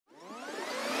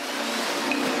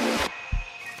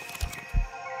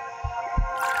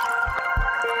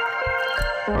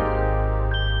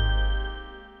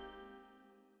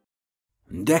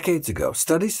Decades ago,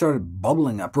 studies started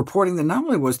bubbling up, reporting that not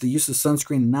only was the use of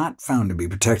sunscreen not found to be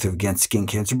protective against skin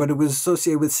cancer, but it was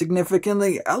associated with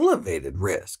significantly elevated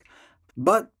risk.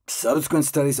 But subsequent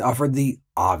studies offered the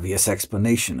obvious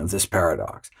explanation of this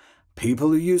paradox. People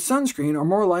who use sunscreen are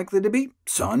more likely to be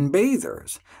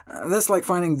sunbathers. That's like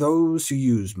finding those who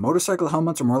use motorcycle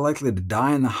helmets are more likely to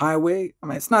die on the highway.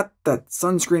 It's not that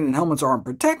sunscreen and helmets aren't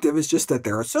protective, it's just that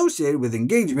they're associated with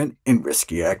engagement in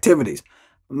risky activities.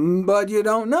 But you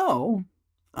don't know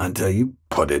until you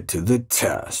put it to the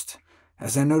test.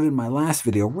 As I noted in my last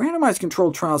video, randomized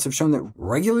controlled trials have shown that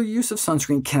regular use of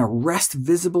sunscreen can arrest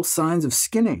visible signs of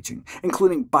skin aging,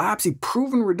 including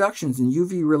biopsy-proven reductions in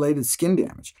UV-related skin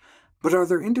damage. But are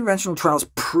there interventional trials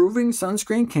proving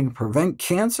sunscreen can prevent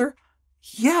cancer?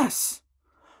 Yes.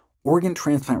 Organ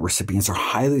transplant recipients are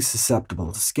highly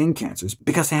susceptible to skin cancers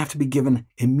because they have to be given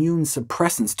immune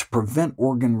suppressants to prevent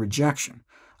organ rejection.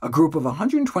 A group of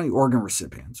 120 organ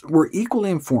recipients were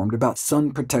equally informed about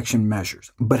sun protection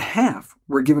measures, but half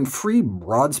were given free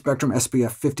broad-spectrum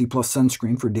SPF 50+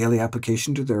 sunscreen for daily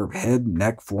application to their head,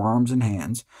 neck, forearms, and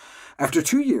hands. After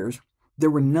 2 years, there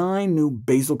were 9 new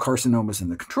basal carcinomas in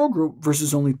the control group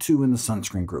versus only 2 in the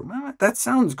sunscreen group. That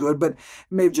sounds good, but it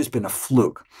may have just been a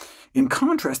fluke. In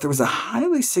contrast, there was a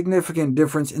highly significant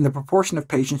difference in the proportion of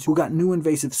patients who got new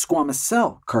invasive squamous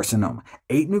cell carcinoma,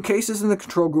 8 new cases in the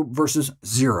control group versus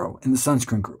 0 in the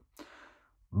sunscreen group.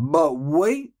 But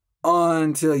wait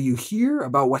until you hear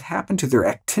about what happened to their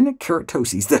actinic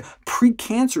keratoses, the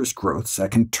precancerous growths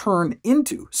that can turn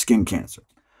into skin cancer.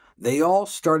 They all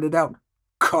started out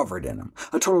covered in them,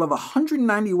 a total of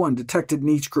 191 detected in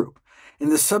each group. In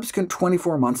the subsequent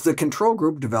 24 months, the control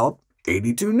group developed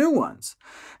 82 new ones.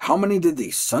 How many did the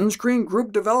sunscreen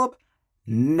group develop?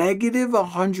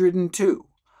 -102.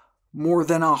 More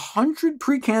than 100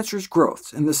 precancerous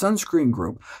growths in the sunscreen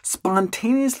group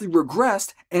spontaneously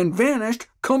regressed and vanished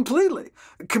completely,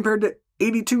 compared to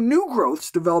 82 new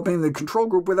growths developing in the control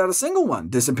group without a single one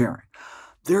disappearing.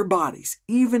 Their bodies,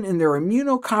 even in their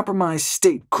immunocompromised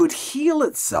state, could heal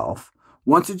itself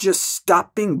once it just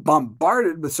stopped being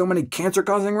bombarded with so many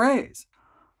cancer-causing rays.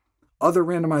 Other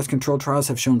randomized controlled trials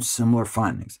have shown similar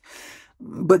findings,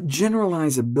 but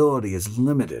generalizability is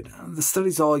limited. The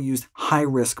studies all used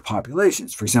high-risk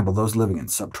populations, for example, those living in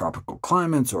subtropical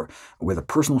climates or with a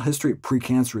personal history of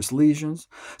precancerous lesions.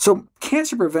 So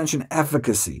cancer prevention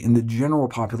efficacy in the general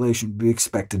population would be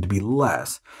expected to be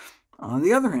less. On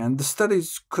the other hand, the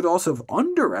studies could also have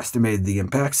underestimated the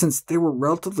impact since they were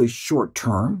relatively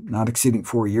short-term, not exceeding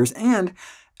 4 years, and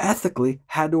ethically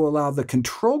had to allow the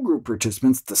control group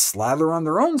participants to slather on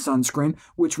their own sunscreen,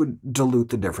 which would dilute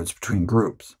the difference between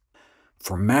groups.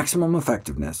 For maximum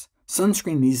effectiveness,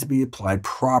 sunscreen needs to be applied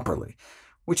properly,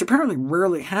 which apparently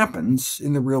rarely happens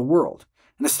in the real world.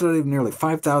 In a study of nearly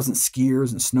 5,000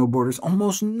 skiers and snowboarders,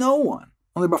 almost no one,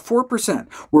 only about 4%,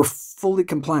 were fully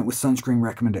compliant with sunscreen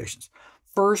recommendations.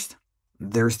 First,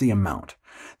 there's the amount.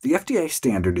 The FDA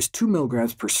standard is 2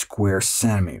 mg per square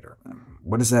centimeter.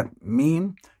 What does that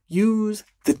mean? Use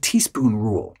the teaspoon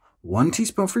rule. 1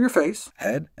 teaspoon for your face,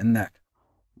 head, and neck.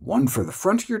 1 for the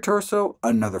front of your torso,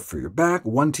 another for your back,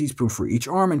 1 teaspoon for each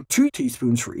arm, and 2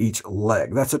 teaspoons for each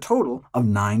leg. That's a total of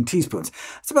 9 teaspoons.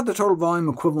 That's about the total volume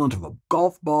equivalent of a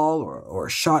golf ball or a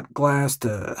shot glass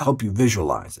to help you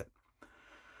visualize it.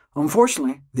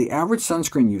 Unfortunately, the average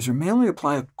sunscreen user may only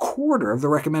apply a quarter of the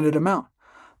recommended amount.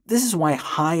 This is why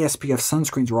high SPF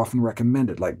sunscreens are often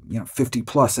recommended, like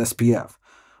 50+ SPF.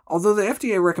 Although the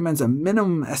FDA recommends a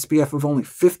minimum SPF of only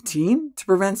 15 to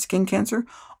prevent skin cancer,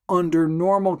 under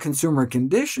normal consumer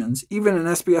conditions, even an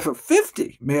SPF of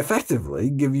 50 may effectively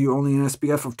give you only an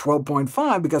SPF of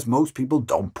 12.5 because most people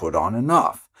don't put on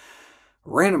enough.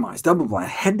 Randomized, double-blind,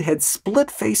 head-to-head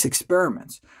split-face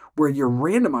experiments, where you're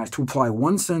randomized to apply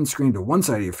one sunscreen to one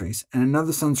side of your face and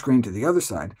another sunscreen to the other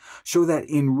side, show that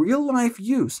in real-life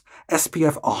use,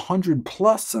 SPF 100+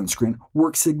 sunscreen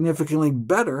works significantly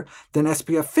better than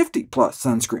SPF 50+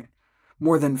 sunscreen.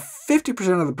 More than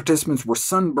 50% of the participants were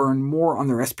sunburned more on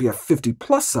their SPF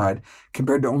 50+ side,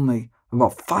 compared to only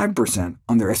about 5%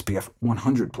 on their SPF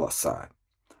 100+ side.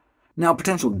 Now, a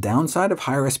potential downside of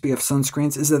higher SPF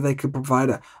sunscreens is that they could provide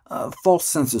a false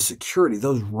sense of security.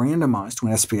 Those randomized to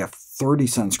an SPF 30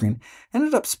 sunscreen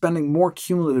ended up spending more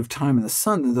cumulative time in the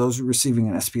sun than those receiving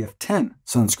an SPF 10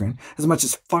 sunscreen, as much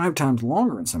as 5 times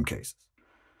longer in some cases.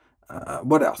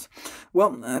 What else?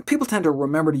 Well, people tend to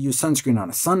remember to use sunscreen on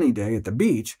a sunny day at the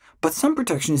beach, but sun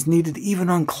protection is needed even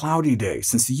on cloudy days,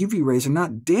 since the UV rays are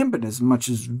not dampened as much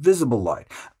as visible light.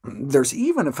 There's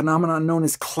even a phenomenon known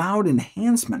as cloud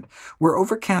enhancement, where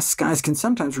overcast skies can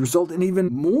sometimes result in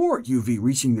even more UV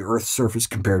reaching the Earth's surface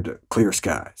compared to clear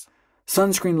skies.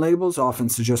 Sunscreen labels often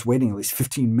suggest waiting at least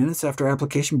 15 minutes after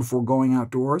application before going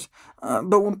outdoors,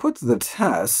 but when put to the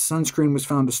test, sunscreen was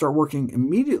found to start working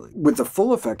immediately, with the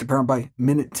full effect apparent by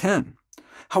minute 10.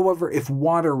 However, if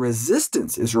water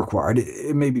resistance is required,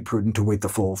 it may be prudent to wait the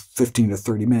full 15 to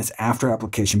 30 minutes after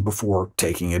application before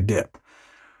taking a dip.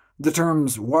 The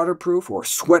terms waterproof or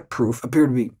sweatproof appear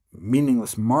to be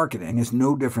meaningless marketing, as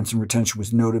no difference in retention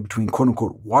was noted between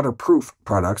quote-unquote waterproof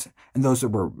products and those that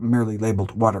were merely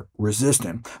labeled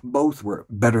water-resistant. Both were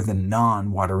better than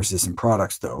non-water-resistant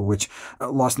products, though, which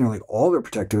lost nearly all their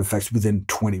protective effects within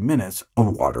 20 minutes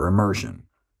of water immersion.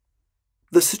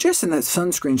 The suggestion that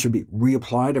sunscreen should be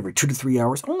reapplied every 2 to 3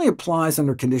 hours only applies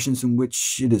under conditions in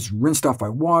which it is rinsed off by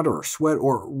water or sweat,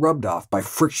 or rubbed off by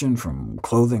friction from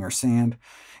clothing or sand.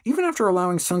 Even after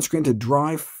allowing sunscreen to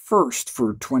dry first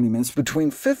for 20 minutes, between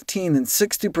 15 and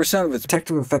 60% of its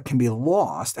protective effect can be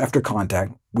lost after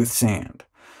contact with sand.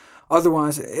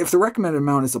 Otherwise, if the recommended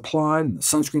amount is applied and the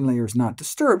sunscreen layer is not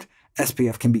disturbed,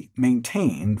 SPF can be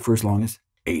maintained for as long as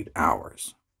 8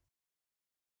 hours.